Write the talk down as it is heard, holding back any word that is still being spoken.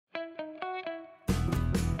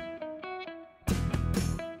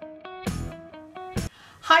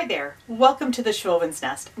Hi there, welcome to the Schwoven's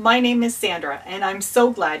Nest. My name is Sandra and I'm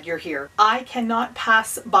so glad you're here. I cannot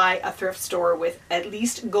pass by a thrift store with at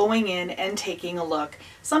least going in and taking a look.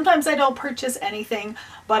 Sometimes I don't purchase anything,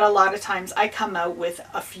 but a lot of times I come out with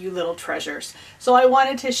a few little treasures. So I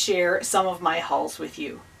wanted to share some of my hauls with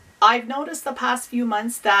you. I've noticed the past few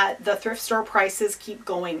months that the thrift store prices keep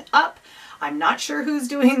going up. I'm not sure who's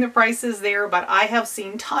doing the prices there, but I have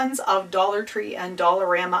seen tons of Dollar Tree and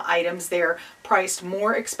Dollarama items there priced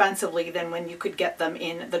more expensively than when you could get them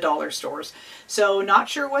in the dollar stores. So not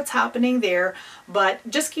sure what's happening there, but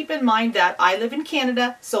just keep in mind that I live in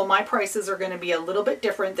Canada, so my prices are going to be a little bit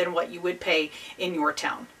different than what you would pay in your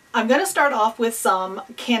town. I'm going to start off with some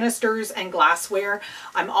canisters and glassware.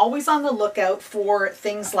 I'm always on the lookout for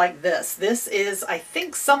things like this. This is, I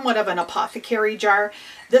think, somewhat of an apothecary jar.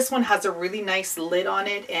 This one has a really nice lid on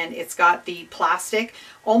it and it's got the plastic,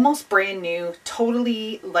 almost brand new,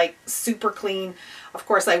 totally like super clean. Of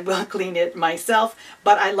course, I will clean it myself,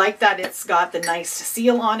 but I like that it's got the nice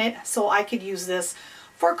seal on it, so I could use this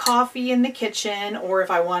for coffee in the kitchen, or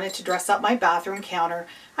if I wanted to dress up my bathroom counter,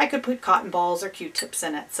 I could put cotton balls or Q-tips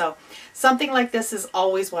in it. So something like this is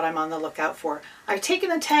always what I'm on the lookout for. I've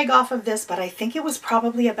taken the tag off of this, but I think it was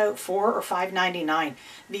probably about $4 or $5.99.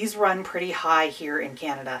 These run pretty high here in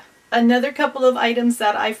Canada. Another couple of items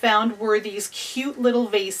that I found were these cute little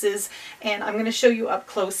vases, and I'm going to show you up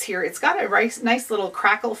close here. It's got a nice little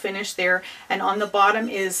crackle finish there, and on the bottom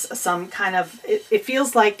is some kind of, it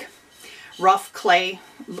feels like rough clay,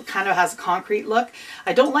 kind of has a concrete look.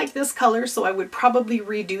 I don't like this color, so I would probably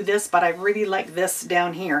redo this, but I really like this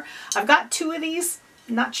down here. I've got two of these.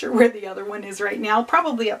 Not sure where the other one is right now,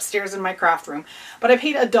 probably upstairs in my craft room, but I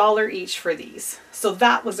paid $1 each for these. So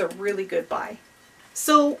that was a really good buy.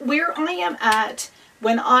 So where I am at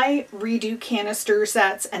when I redo canister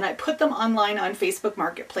sets and I put them online on Facebook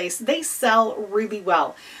Marketplace, they sell really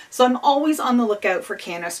well. So I'm always on the lookout for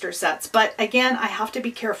canister sets. But again, I have to be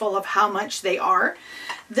careful of how much they are.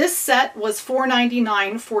 This set was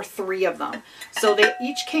 $4.99 for 3 of them. So they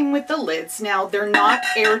each came with the lids. Now they're not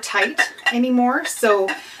airtight anymore, so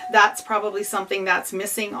that's probably something that's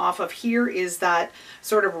missing off of here, is that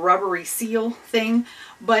sort of rubbery seal thing.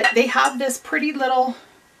 But they have this pretty little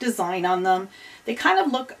design on them. They kind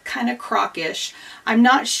of look kind of crockish. I'm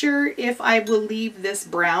not sure if I will leave this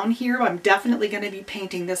brown here. I'm definitely going to be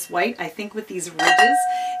painting this white. I think with these ridges,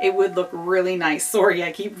 it would look really nice. Sorry,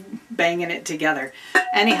 I keep banging it together.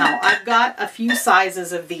 Anyhow, I've got a few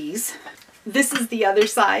sizes of these. This is the other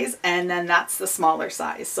size, and then that's the smaller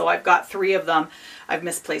size. So I've got 3 of them. I've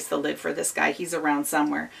misplaced the lid for this guy. He's around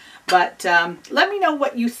somewhere. But let me know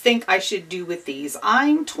what you think I should do with these.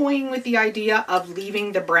 I'm toying with the idea of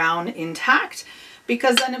leaving the brown intact,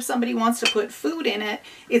 because then if somebody wants to put food in it,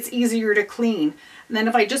 it's easier to clean. And then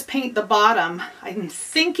if I just paint the bottom, I'm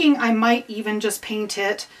thinking I might even just paint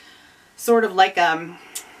it sort of like an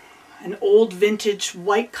old vintage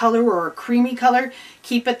white color or a creamy color.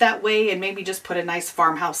 Keep it that way and maybe just put a nice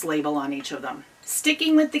Farmhouse label on each of them.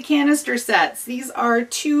 Sticking with the canister sets, these are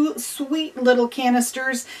 2 sweet little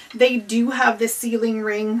canisters. They do have the sealing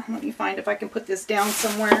ring. Let me find if I can put this down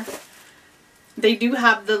somewhere. They do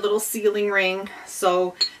have the little sealing ring,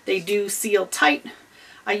 so they do seal tight.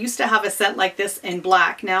 I used to have a set like this in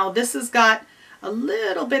black. Now this has got a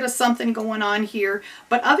little bit of something going on here,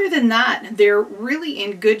 but other than that, they're really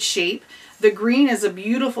in good shape. The green is a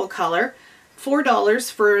beautiful color.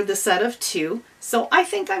 $4 for the set of 2. So I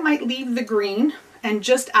think I might leave the green and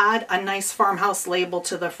just add a nice Farmhouse label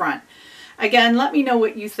to the front. Again, let me know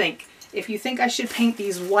what you think. If you think I should paint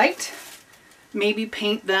these white, maybe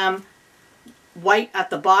paint them white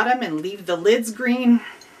at the bottom and leave the lids green.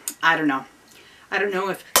 I don't know. I don't know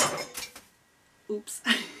if, oops,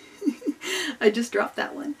 I just dropped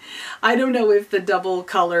that one. I don't know if the double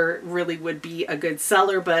color really would be a good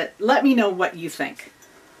seller, but let me know what you think.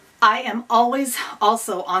 I am always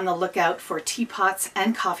also on the lookout for teapots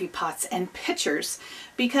and coffee pots and pitchers,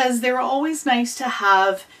 because they're always nice to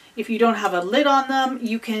have. If you don't have a lid on them,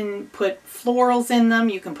 you can put florals in them,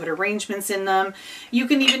 you can put arrangements in them, you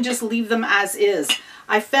can even just leave them as is.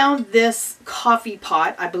 I found this coffee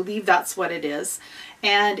pot, I believe that's what it is,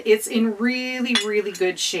 and it's in really, really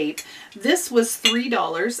good shape. This was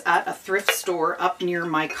 $3 at a thrift store up near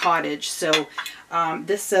my cottage. So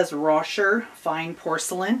this says Rotary fine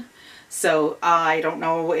porcelain. So I don't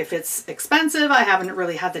know if it's expensive. I haven't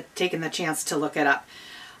really taken the chance to look it up.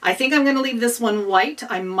 I think I'm going to leave this one white.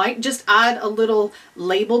 I might just add a little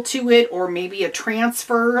label to it, or maybe a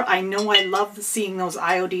transfer. I know I love seeing those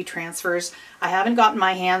IOD transfers. I haven't gotten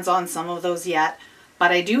my hands on some of those yet,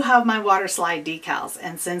 but I do have my Waterslide decals.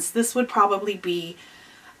 And since this would probably be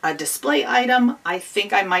a display item, I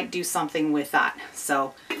think I might do something with that.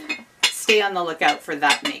 So stay on the lookout for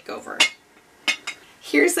that makeover.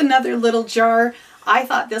 Here's another little jar. I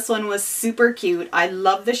thought this one was super cute. I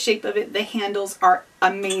love the shape of it. The handles are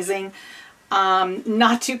amazing.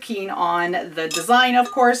 Not too keen on the design,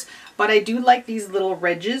 of course, but I do like these little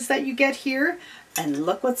ridges that you get here. And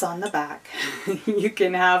look what's on the back. You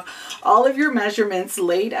can have all of your measurements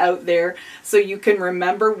laid out there so you can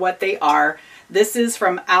remember what they are. This is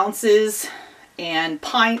from ounces and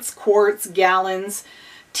pints, quarts, gallons,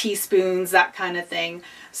 teaspoons, that kind of thing.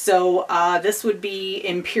 So this would be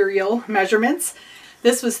imperial measurements.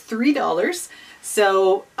 This was $3.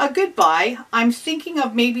 So a good buy. I'm thinking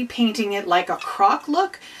of maybe painting it like a crock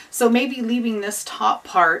look. So maybe leaving this top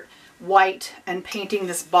part white and painting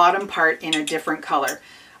this bottom part in a different color.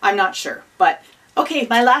 I'm not sure, but okay,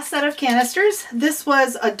 my last set of canisters. This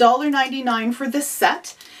was $1.99 for this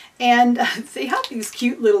set, and they have these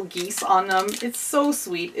cute little geese on them. It's so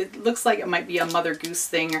sweet. It looks like it might be a Mother Goose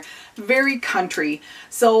thing, or very country.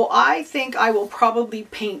 So I think I will probably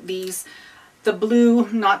paint these. The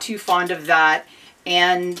blue, not too fond of that,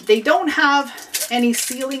 and they don't have any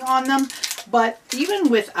sealing on them. But even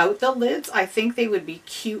without the lids, I think they would be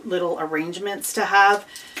cute little arrangements to have,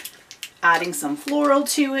 adding some floral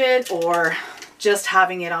to it or just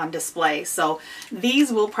having it on display. So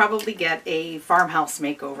these will probably get a farmhouse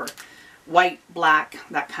makeover. White, black,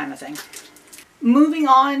 that kind of thing. Moving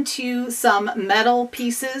on to some metal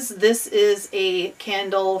pieces. This is a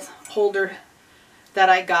candle holder that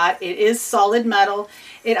I got. It is solid metal.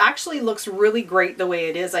 It actually looks really great the way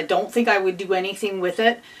it is. I don't think I would do anything with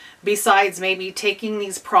it besides maybe taking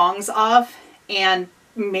these prongs off and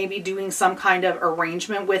maybe doing some kind of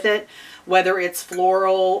arrangement with it, whether it's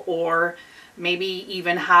floral or maybe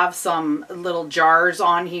even have some little jars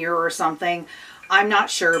on here or something. I'm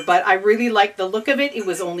not sure, but I really like the look of it. It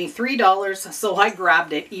was only $3, so I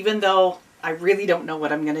grabbed it, even though I really don't know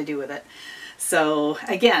what I'm going to do with it. So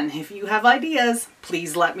again, if you have ideas,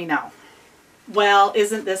 please let me know. Well,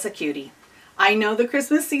 isn't this a cutie? I know the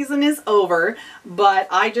Christmas season is over, but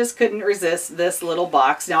I just couldn't resist this little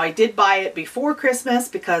box. Now, I did buy it before Christmas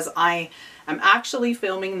because I am actually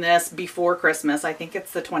filming this before Christmas. I think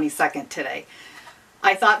it's the 22nd today.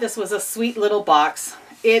 I thought this was a sweet little box.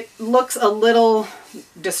 It looks a little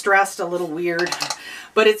distressed, a little weird,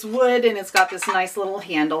 but it's wood and it's got this nice little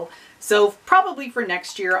handle. So probably for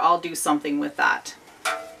next year, I'll do something with that.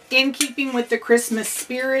 In keeping with the Christmas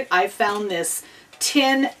spirit, I found this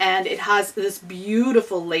tin and it has this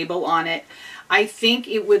beautiful label on it. I think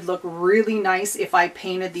it would look really nice if I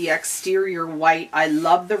painted the exterior white. I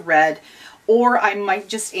love the red, or I might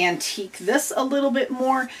just antique this a little bit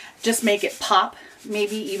more, just make it pop.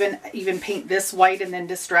 Maybe even paint this white and then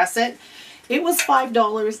distress it. It was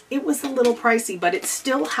 $5. It was a little pricey, but it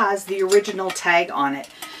still has the original tag on it.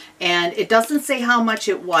 And it doesn't say how much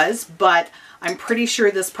it was, but I'm pretty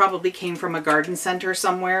sure this probably came from a garden center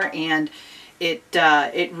somewhere, and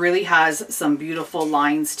it really has some beautiful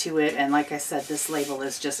lines to it. And like I said, this label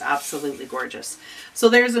is just absolutely gorgeous. So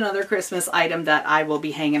there's another Christmas item that I will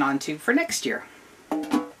be hanging on to for next year.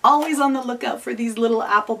 Always on the lookout for these little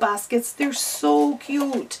apple baskets. They're so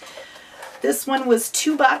cute. This one was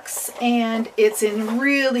 $2 and it's in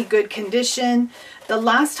really good condition. The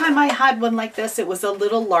last time I had one like this, it was a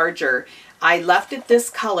little larger. I left it this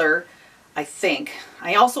color, I think.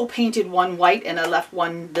 I also painted one white and I left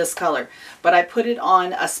one this color, but I put it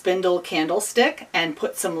on a spindle candlestick and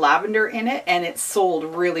put some lavender in it, and it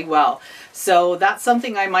sold really well. So that's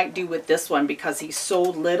something I might do with this one because he's so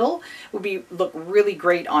little. It would look really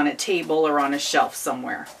great on a table or on a shelf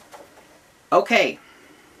somewhere. Okay,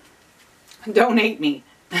 don't hate me.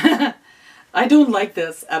 I don't like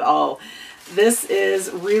this at all. This is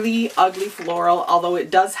really ugly floral, although it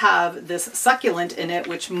does have this succulent in it,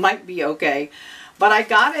 which might be okay. But I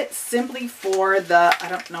got it simply for the, I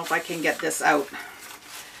don't know if I can get this out.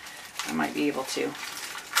 I might be able to.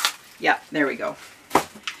 Yeah, there we go.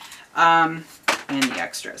 And the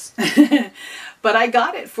extras. But I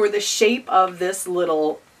got it for the shape of this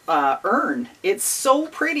little urn. It's so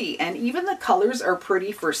pretty, and even the colors are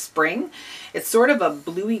pretty for spring. It's sort of a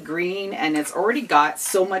bluey green, and it's already got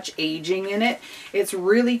so much aging in it. It's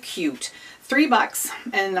really cute. $3,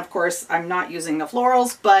 and of course I'm not using the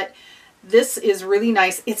florals, but this is really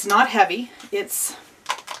nice. It's not heavy. It's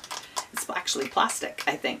actually plastic,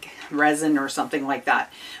 I think, resin or something like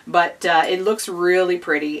that, but it looks really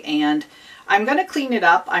pretty, and I'm going to clean it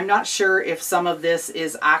up. I'm not sure if some of this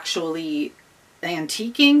is actually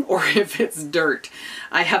antiquing or if it's dirt.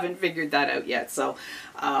 I haven't figured that out yet, so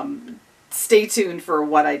stay tuned for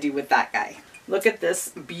what I do with that guy. Look at this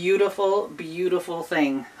beautiful, beautiful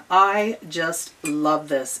thing. I just love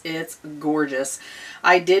this. It's gorgeous.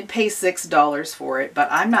 I did pay $6 for it, but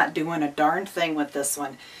I'm not doing a darn thing with this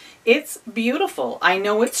one. It's beautiful. I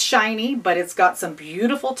know it's shiny, but it's got some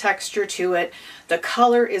beautiful texture to it. The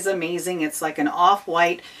color is amazing. It's like an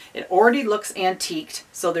off-white. It already looks antiqued,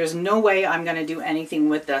 so there's no way I'm going to do anything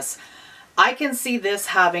with this. I can see this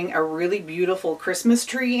having a really beautiful Christmas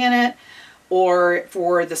tree in it, or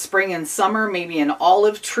for the spring and summer, maybe an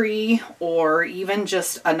olive tree, or even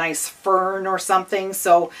just a nice fern or something.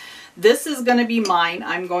 So this is going to be mine.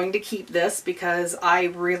 I'm going to keep this because I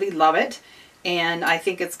really love it. And I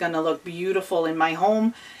think it's going to look beautiful in my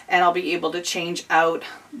home, and I'll be able to change out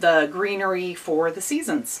the greenery for the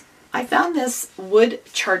seasons. I found this wood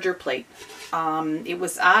charger plate. It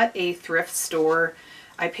was at a thrift store.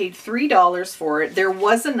 I paid $3 for it. There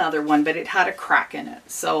was another one, but it had a crack in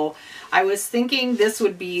it. So I was thinking this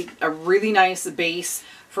would be a really nice base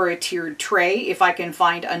for a tiered tray if I can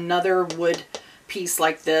find another wood piece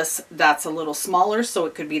like this that's a little smaller, so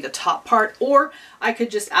it could be the top part, or I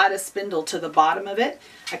could just add a spindle to the bottom of it,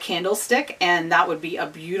 a candlestick, and that would be a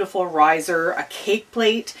beautiful riser, a cake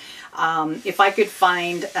plate. If I could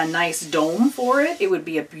find a nice dome for it, it would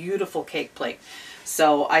be a beautiful cake plate.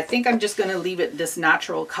 So I think I'm just going to leave it this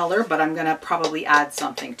natural color, but I'm going to probably add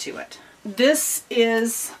something to it. This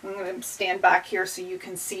is, I'm going to stand back here so you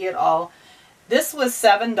can see it all. This was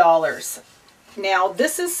 $7. Now,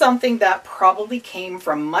 this is something that probably came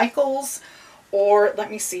from Michael's, or let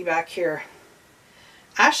me see back here.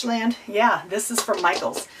 Ashland, yeah, this is from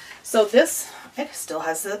Michael's. So this, it still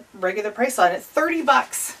has the regular price on it, 30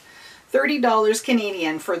 bucks, $30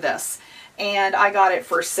 Canadian for this. And I got it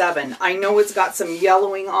for $7. I know it's got some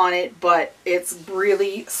yellowing on it, but it's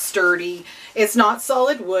really sturdy. It's not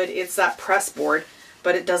solid wood, it's that press board.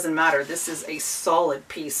 But it doesn't matter. This is a solid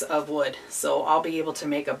piece of wood. So I'll be able to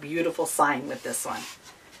make a beautiful sign with this one.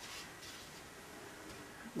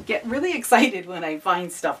 Get really excited when I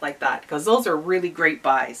find stuff like that, because those are really great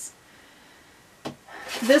buys.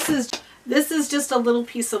 This is just a little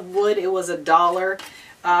piece of wood. It was $1.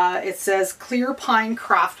 It says clear pine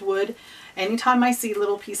craft wood. Anytime I see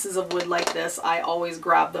little pieces of wood like this, I always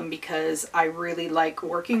grab them because I really like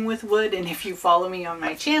working with wood. And if you follow me on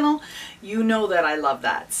my channel, you know that I love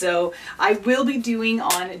that. So I will be doing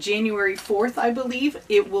on January 4th, I believe,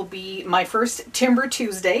 it will be my first Timber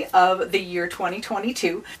Tuesday of the year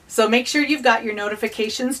 2022. So make sure you've got your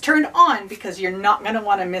notifications turned on, because you're not going to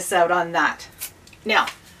want to miss out on that. Now,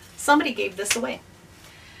 somebody gave this away.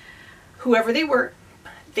 Whoever they were,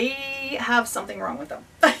 they have something wrong with them.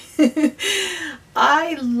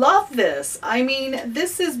 I love this. I mean,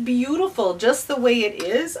 this is beautiful just the way it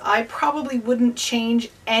is. I probably wouldn't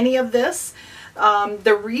change any of this.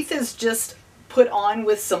 The wreath is just put on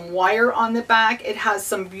with some wire on the back. It has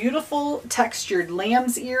some beautiful textured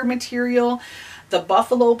lamb's ear material, the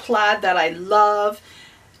buffalo plaid that I love.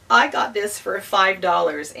 I got this for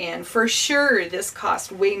 $5, and for sure this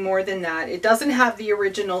cost way more than that. It doesn't have the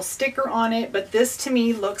original sticker on it, but this to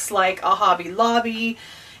me looks like a Hobby Lobby,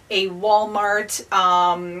 a Walmart,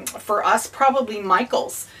 for us probably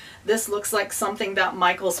Michael's. This looks like something that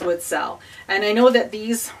Michael's would sell. And I know that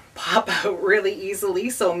these pop out really easily,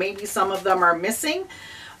 so maybe some of them are missing,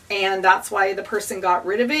 and that's why the person got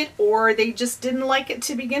rid of it, or they just didn't like it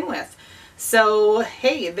to begin with. So,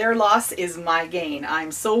 hey, their loss is my gain.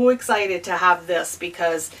 I'm so excited to have this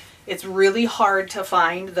because it's really hard to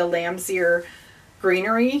find the lamb's ear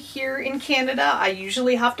greenery here in Canada. I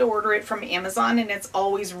usually have to order it from Amazon, and it's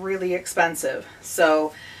always really expensive.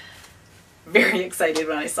 So, very excited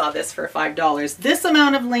when I saw this for $5. This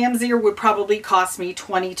amount of lamb's ear would probably cost me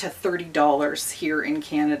 $20 to $30 here in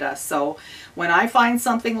Canada. So, when I find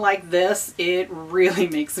something like this, it really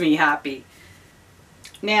makes me happy.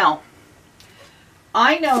 Now,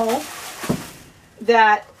 I know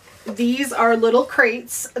that these are little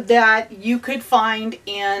crates that you could find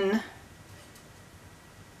in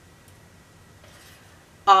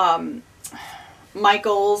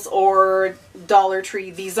Michael's or Dollar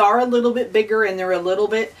Tree. These are a little bit bigger and they're a little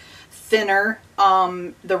bit thinner,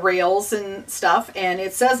 the rails and stuff, and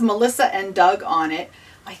it says Melissa and Doug on it.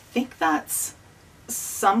 I think that's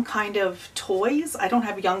some kind of toys. I don't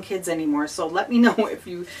have young kids anymore, so let me know if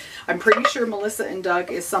you, I'm pretty sure Melissa and Doug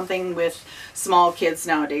is something with small kids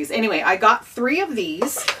nowadays. Anyway, I got 3 of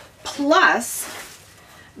these plus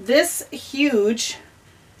this huge,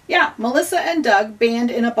 yeah, Melissa and Doug band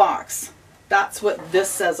in a box. That's what this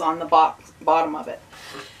says on the bottom of it.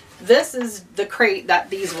 This is the crate that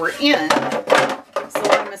these were in, so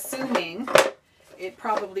I'm assuming it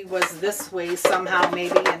probably was this way somehow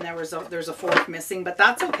maybe, and there's a 4th missing, but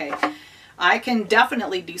that's okay. I can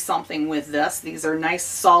definitely do something with this. These are nice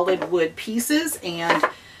solid wood pieces, and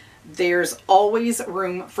there's always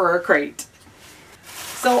room for a crate.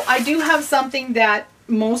 So I do have something that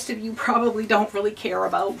most of you probably don't really care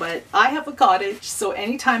about, but I have a cottage, so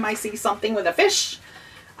anytime I see something with a fish,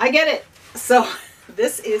 I get it. So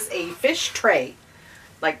this is a fish tray.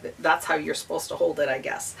 Like, that's how you're supposed to hold it, I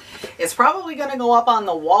guess. It's probably going to go up on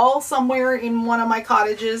the wall somewhere in one of my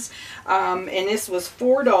cottages. And this was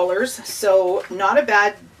 $4, so not a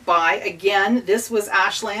bad buy. Again, this was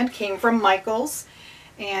Ashland, came from Michael's.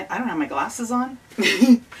 And I don't have my glasses on.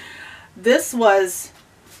 This was,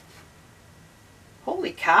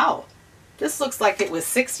 holy cow. This looks like it was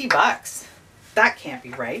 60 bucks. That can't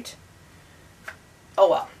be right.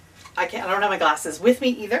 Oh well, I don't have my glasses with me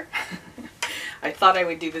either. I thought I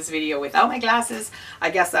would do this video without my glasses. I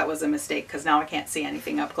guess that was a mistake because now I can't see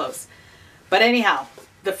anything up close. But anyhow,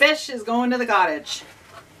 the fish is going to the cottage.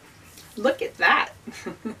 Look at that.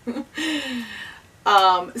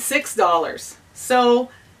 $6. So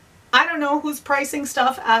I don't know who's pricing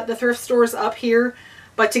stuff at the thrift stores up here,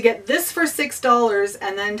 but to get this for $6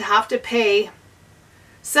 and then to have to pay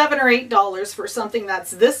 $7 or $8 for something that's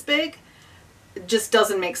this big just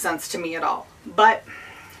doesn't make sense to me at all. But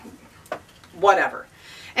whatever.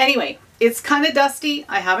 Anyway, it's kind of dusty.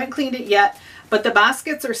 I haven't cleaned it yet, but the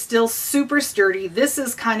baskets are still super sturdy. This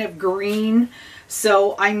is kind of green,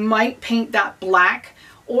 so I might paint that black,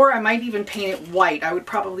 or I might even paint it white. I would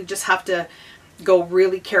probably just have to go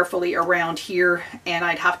really carefully around here, and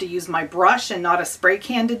I'd have to use my brush and not a spray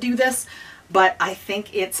can to do this, but I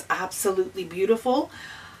think it's absolutely beautiful.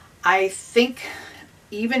 I think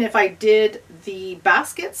even if I did the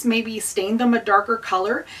baskets, maybe stained them a darker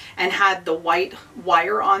color and had the white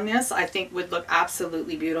wire on this, I think would look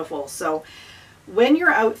absolutely beautiful. So when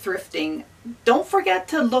you're out thrifting, don't forget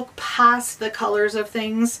to look past the colors of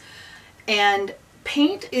things. And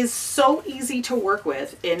paint is so easy to work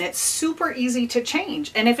with, and it's super easy to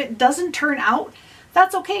change. And if it doesn't turn out,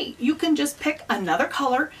 that's okay. You can just pick another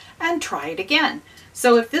color and try it again.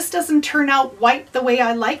 So if this doesn't turn out white the way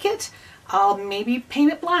I like it, I'll maybe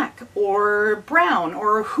paint it black or brown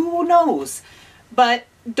or who knows. But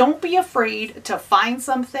don't be afraid to find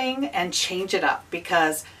something and change it up,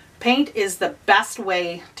 because paint is the best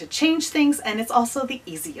way to change things, and it's also the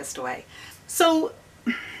easiest way. So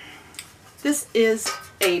this is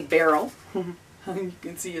a barrel. You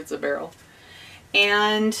can see it's a barrel.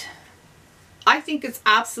 And I think it's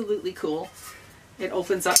absolutely cool. It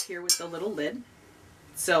opens up here with the little lid.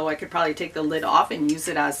 So I could probably take the lid off and use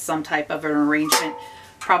it as some type of an arrangement,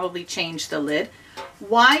 probably change the lid.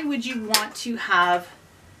 Why would you want to have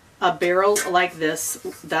a barrel like this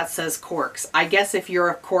that says corks? I guess if you're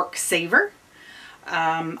a cork saver.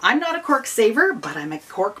 I'm not a cork saver, but I'm a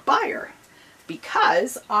cork buyer,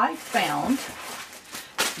 because I found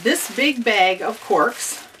this big bag of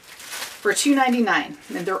corks for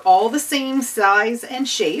 $2.99, and they're all the same size and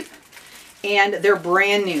shape. And they're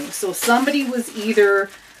brand new. So somebody was either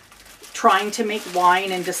trying to make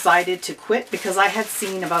wine and decided to quit, because I had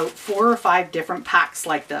seen about 4 or 5 different packs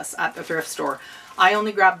like this at the thrift store. I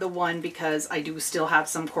only grabbed the one because I do still have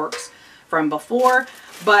some corks from before.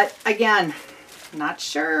 But again, not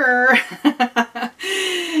sure.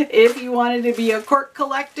 If you wanted to be a cork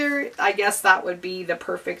collector, I guess that would be the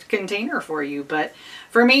perfect container for you. But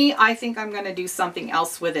for me, I think I'm going to do something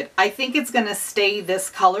else with it. I think it's going to stay this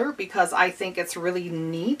color because I think it's really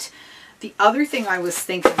neat. The other thing I was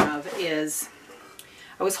thinking of is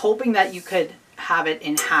I was hoping that you could have it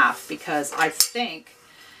in half, because I think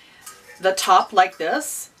the top like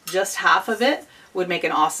this, just half of it, would make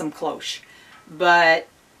an awesome cloche. But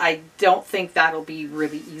I don't think that'll be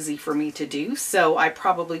really easy for me to do, so I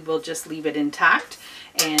probably will just leave it intact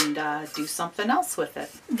and do something else with it.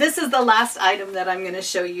 This is the last item that I'm going to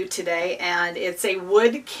show you today, and it's a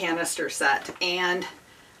wood canister set. And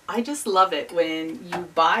I just love it when you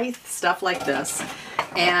buy stuff like this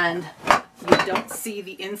and you don't see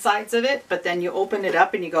the insides of it, but then you open it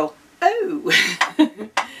up and you go, oh,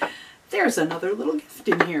 there's another little gift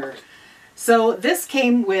in here. So this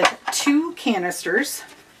came with 2 canisters,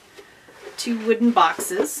 2 wooden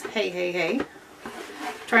boxes. Hey.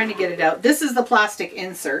 Trying to get it out. This is the plastic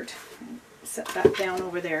insert. Set that down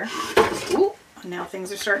over there. Ooh, now things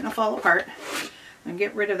are starting to fall apart. I'm going to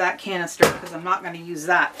get rid of that canister because I'm not going to use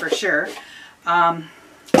that for sure.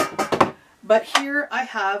 But here I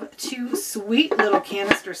have 2 sweet little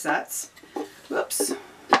canister sets. Whoops.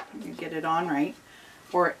 Let me get it on right.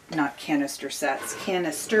 Or not canister sets,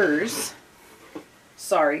 canisters.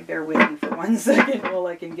 Sorry, bear with me for 1 second while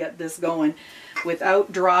I can get this going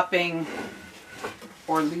without dropping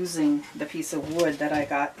or losing the piece of wood that I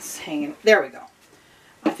got hanging. There we go.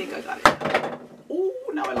 I think I got it. Oh,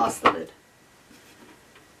 now I lost the lid.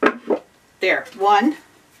 There, one.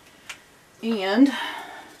 And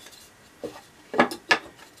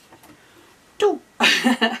two.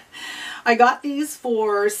 I got these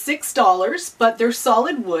for $6, but they're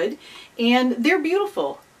solid wood and they're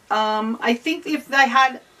beautiful. I think if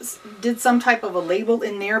I did some type of a label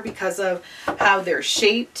in there because of how they're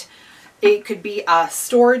shaped, it could be a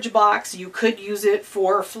storage box. You could use it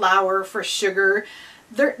for flour, for sugar.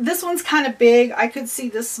 This one's kind of big. I could see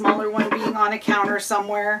this smaller one being on a counter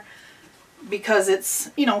somewhere because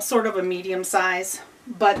it's, you know, sort of a medium size,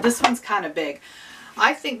 but this one's kind of big.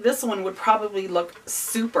 I think this one would probably look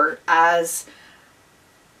super as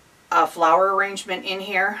a flower arrangement in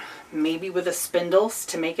here, maybe with a spindles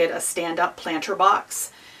to make it a stand-up planter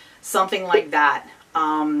box, something like that.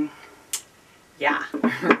 Yeah,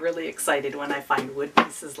 I'm really excited when I find wood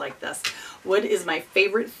pieces like this. Wood is my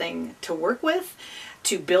favorite thing to work with,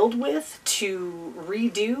 to build with, to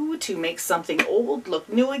redo, to make something old look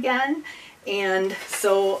new again. And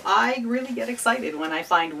so I really get excited when I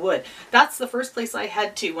find wood. That's the first place I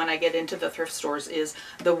head to when I get into the thrift stores, is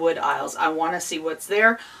the wood aisles. I want to see what's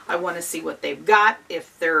there. I want to see what they've got,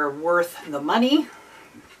 if they're worth the money.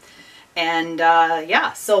 And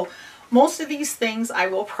yeah, so most of these things I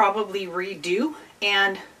will probably redo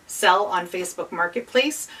and sell on Facebook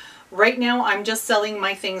Marketplace. Right now I'm just selling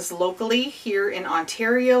my things locally here in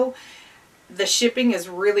Ontario. The shipping is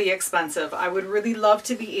really expensive. I would really love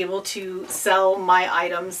to be able to sell my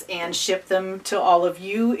items and ship them to all of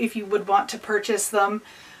you if you would want to purchase them,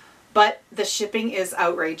 but the shipping is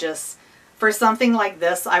outrageous. For something like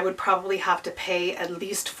this, I would probably have to pay at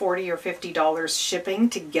least $40 or $50 shipping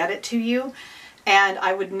to get it to you, and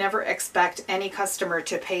I would never expect any customer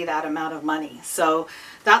to pay that amount of money. So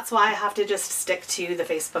that's why I have to just stick to the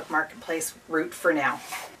Facebook Marketplace route for now.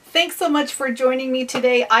 Thanks so much for joining me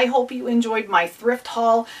today. I hope you enjoyed my thrift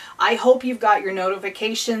haul. I hope you've got your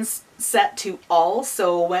notifications set to all,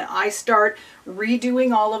 so when I start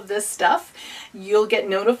redoing all of this stuff, you'll get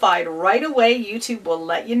notified right away. YouTube will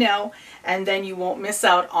let you know, and then you won't miss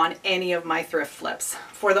out on any of my thrift flips.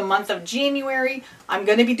 For the month of January, I'm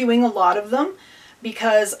going to be doing a lot of them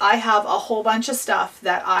because I have a whole bunch of stuff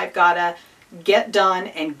that I've got to get done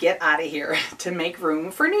and get out of here to make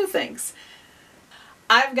room for new things.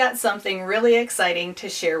 I've got something really exciting to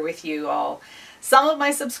share with you all. Some of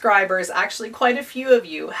my subscribers, actually quite a few of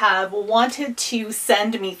you, have wanted to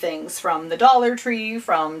send me things from the Dollar Tree,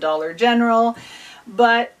 from Dollar General,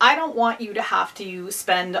 but I don't want you to have to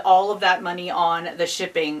spend all of that money on the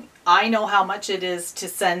shipping. I know how much it is to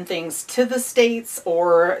send things to the States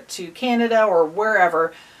or to Canada or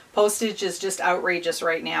wherever. Postage is just outrageous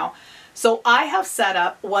right now. So I have set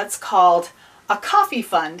up what's called a coffee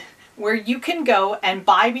fund, where you can go and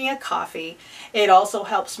buy me a coffee. It also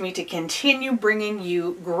helps me to continue bringing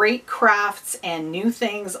you great crafts and new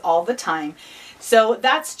things all the time. So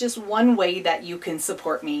that's just one way that you can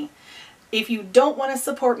support me. If you don't want to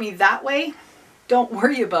support me that way, don't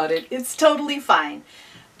worry about it. It's totally fine.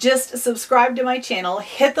 Just subscribe to my channel,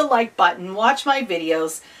 hit the like button, watch my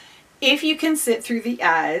videos. If you can sit through the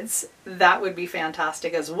ads, that would be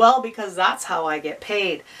fantastic as well, because that's how I get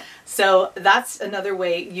paid. So that's another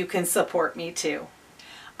way you can support me too.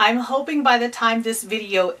 I'm hoping by the time this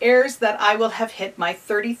video airs that I will have hit my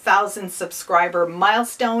 30,000 subscriber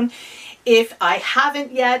milestone. If I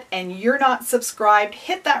haven't yet and you're not subscribed,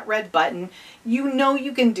 hit that red button. You know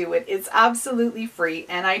you can do it. It's absolutely free,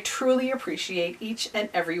 and I truly appreciate each and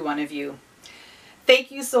every one of you.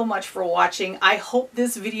 Thank you so much for watching. I hope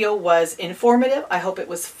this video was informative. I hope it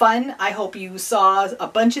was fun. I hope you saw a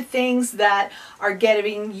bunch of things that are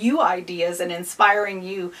giving you ideas and inspiring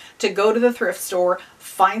you to go to the thrift store,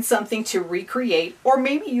 find something to recreate, or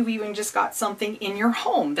maybe you've even just got something in your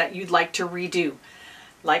home that you'd like to redo.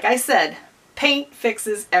 Like I said, paint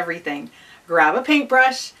fixes everything. Grab a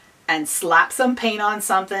paintbrush and slap some paint on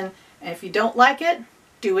something, and if you don't like it,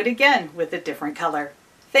 do it again with a different color.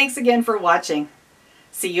 Thanks again for watching.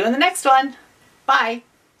 See you in the next one. Bye.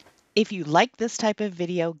 If you like this type of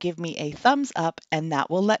video, give me a thumbs up, and that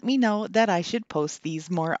will let me know that I should post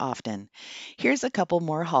these more often. Here's a couple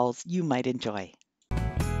more hauls you might enjoy.